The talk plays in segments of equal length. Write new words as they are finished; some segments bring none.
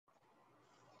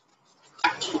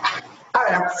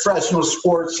I'm professional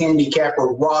sports handicapper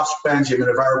Ross Benjamin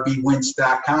of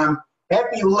RBWins.com.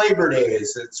 Happy Labor Day.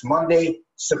 It's Monday,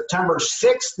 September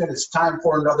 6th, and it's time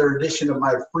for another edition of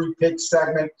my free pick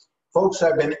segment. Folks,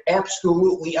 I've been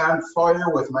absolutely on fire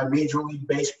with my Major League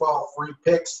Baseball free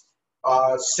picks.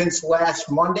 Since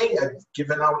last Monday, I've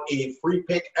given out a free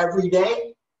pick every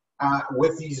day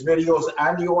with these videos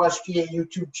on the OSGA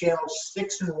YouTube channel,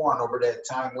 6-1 over that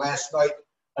time. Last night,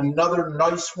 another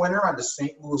nice winner on the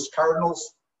St. Louis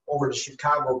Cardinals over the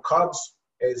Chicago Cubs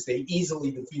as they easily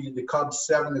defeated the Cubs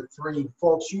 7-3.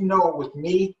 Folks, you know with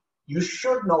me, you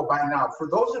should know by now. For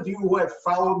those of you who have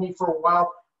followed me for a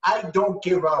while, I don't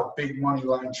give out big money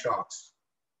line chalks.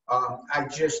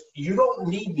 You don't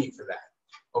need me for that,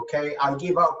 okay? I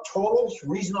give out totals,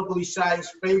 reasonably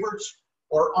sized favorites,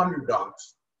 or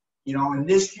underdogs. You know, and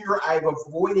this year I've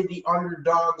avoided the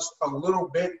underdogs a little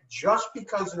bit just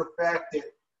because of the fact that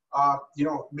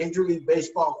Major League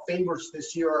Baseball favorites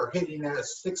this year are hitting at a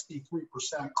 63%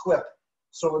 clip.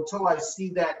 So until I see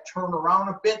that turn around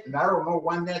a bit, and I don't know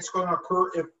when that's going to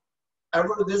occur, if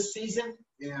ever this season,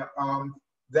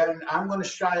 then I'm going to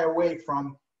shy away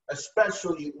from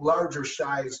especially larger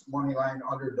size money line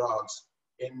underdogs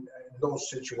in those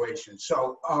situations.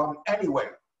 So anyway,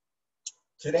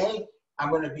 today I'm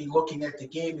going to be looking at the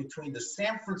game between the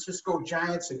San Francisco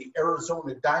Giants and the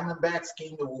Arizona Diamondbacks,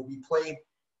 game that will be played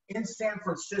in San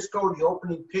Francisco. The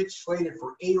opening pitch slated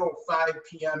for 8:05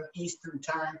 p.m. Eastern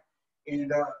Time,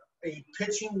 and a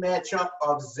pitching matchup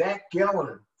of Zach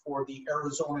Gallen for the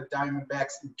Arizona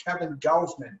Diamondbacks and Kevin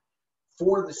Gausman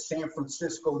for the San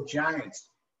Francisco Giants.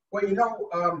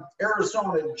 Well,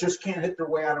 Arizona just can't hit their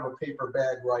way out of a paper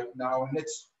bag right now, and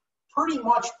it's pretty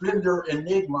much been their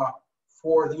enigma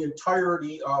for the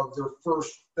entirety of their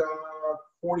first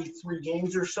 43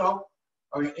 games or so.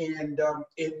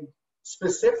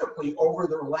 Specifically, over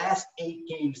their last 8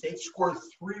 games, they've scored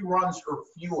 3 runs or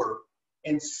fewer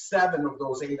in 7 of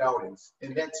those 8 outings.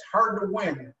 And that's hard to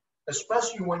win,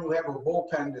 especially when you have a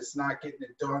bullpen that's not getting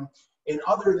it done. And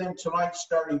other than tonight's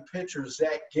starting pitcher,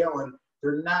 Zach Gallen,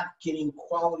 they're not getting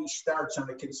quality starts on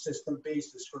a consistent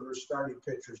basis for their starting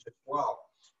pitchers as well.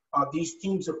 These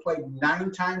teams have played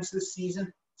 9 times this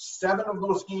season. 7 of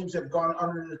those games have gone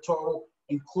under the total,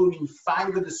 including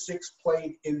 5 of the 6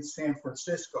 played in San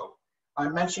Francisco. I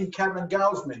mentioned Kevin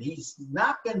Gausman. He's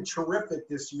not been terrific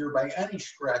this year by any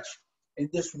stretch,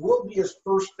 and this will be his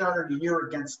first start of the year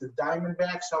against the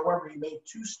Diamondbacks. However, he made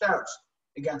 2 starts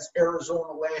against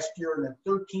Arizona last year, and in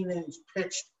 13 innings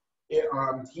pitched,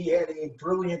 he had a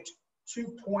brilliant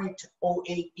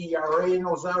 2.08 ERA in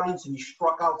those outings, and he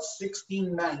struck out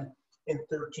 16 men in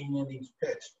 13 innings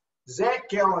pitched. Zach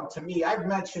Gallen, to me, I've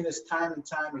mentioned this time and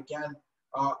time again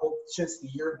since the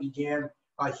year began.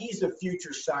 He's a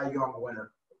future Cy Young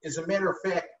winner. As a matter of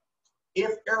fact,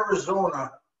 if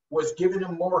Arizona was giving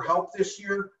him more help this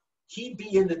year, he'd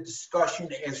be in the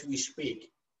discussion as we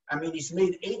speak. I mean, he's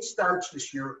made 8 starts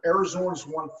this year. Arizona's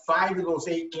won 5 of those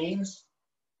 8 games,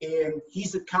 and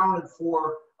he's accounted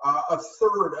for a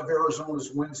third of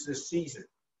Arizona's wins this season.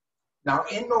 Now,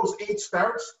 in those 8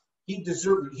 starts, he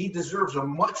deserves a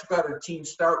much better team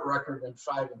start record than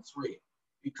 5-3,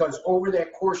 because over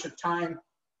that course of time,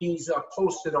 he's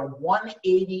posted a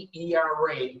 1.80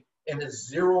 ERA and a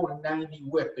 0.90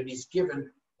 WHIP, and he's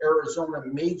given Arizona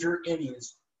major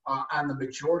innings on the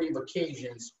majority of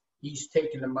occasions he's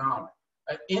taken the mound.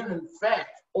 In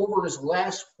fact, over his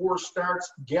last 4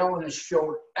 starts, Gallen has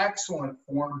shown excellent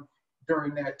form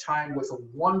during that time with a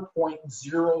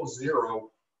 1.00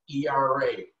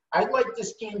 ERA. I'd like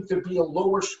this game to be a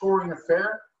lower scoring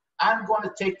affair. I'm going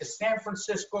to take the San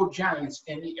Francisco Giants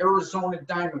and the Arizona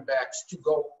Diamondbacks to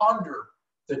go under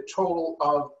the total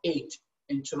of 8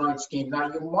 in tonight's game. Now,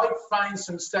 you might find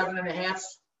some 7.5s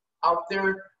out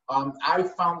there. I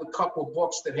found a couple of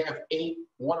books that have 8,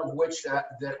 one of which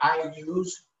that I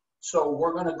use. So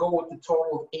we're going to go with the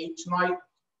total of 8 tonight.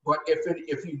 But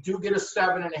if you do get a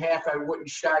 7.5, I wouldn't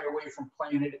shy away from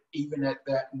playing it even at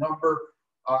that number.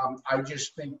 I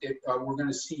just think that we're going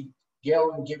to see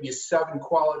Gallen give you 7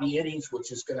 quality innings,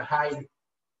 which is going to hide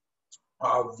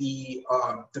the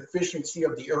deficiency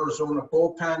of the Arizona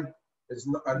bullpen.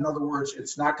 In other words,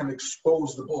 it's not going to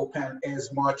expose the bullpen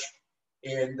as much.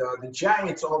 And the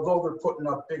Giants, although they're putting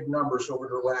up big numbers over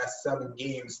their last 7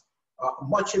 games,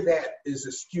 much of that is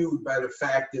skewed by the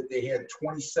fact that they had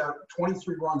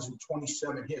 23 runs and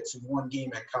 27 hits in 1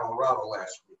 game at Colorado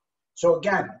last week. So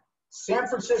again, San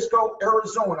Francisco,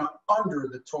 Arizona, under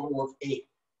the total of 8.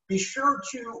 Be sure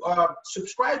to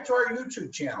subscribe to our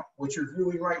YouTube channel, which you're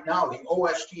viewing right now, the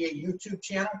OSGA YouTube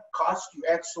channel. Costs you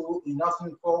absolutely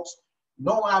nothing, folks.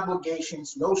 No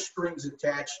obligations, no strings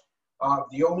attached.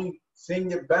 The only thing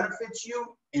that benefits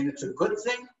you, and it's a good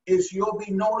thing, is you'll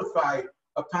be notified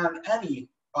upon any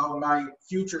of my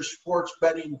future sports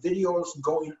betting videos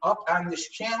going up on this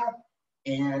channel.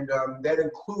 And that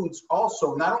includes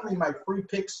also not only my free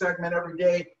pick segment every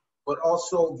day, but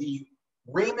also the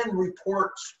Raymond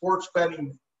Report sports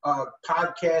betting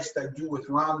podcast I do with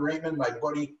Ron Raymond, my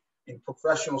buddy and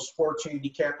professional sports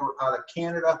handicapper out of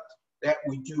Canada, that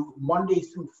we do Monday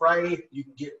through Friday. You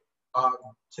can get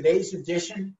today's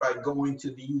edition by going to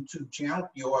the YouTube channel,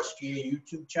 the OSGA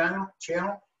YouTube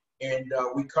channel, and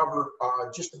we cover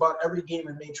just about every game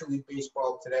in Major League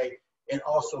Baseball today, and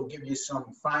also give you some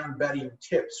fine betting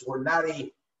tips. We're not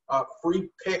a free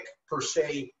pick per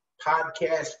se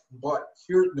podcast, but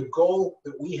here the goal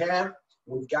that we have,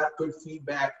 we've got good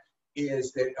feedback,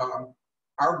 is that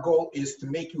our goal is to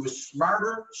make you a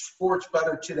smarter sports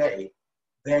bettor today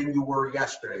than you were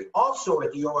yesterday. Also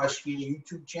at the OSGA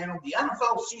YouTube channel, the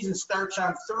NFL season starts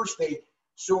on Thursday,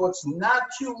 so it's not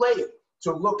too late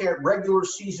to look at regular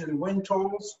season win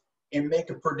totals and make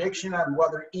a prediction on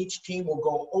whether each team will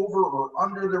go over or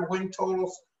under their win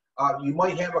totals. You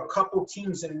might have a couple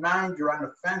teams in mind. You're on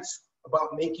the fence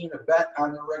about making a bet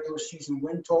on the regular season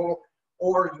win total,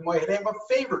 or you might have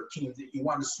a favorite team that you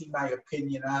want to see my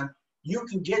opinion on. You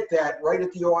can get that right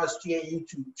at the OSGA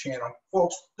YouTube channel.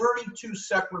 Folks, 32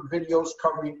 separate videos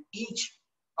covering each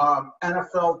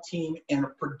NFL team and a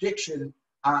prediction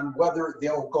on whether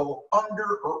they'll go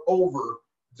under or over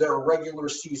their regular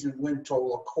season win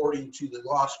total according to the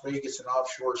Las Vegas and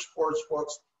offshore sports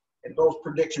books. And those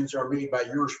predictions are made by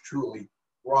yours truly,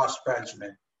 Ross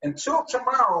Benjamin. Until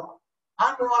tomorrow,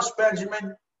 I'm Ross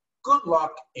Benjamin. Good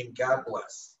luck and God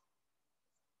bless.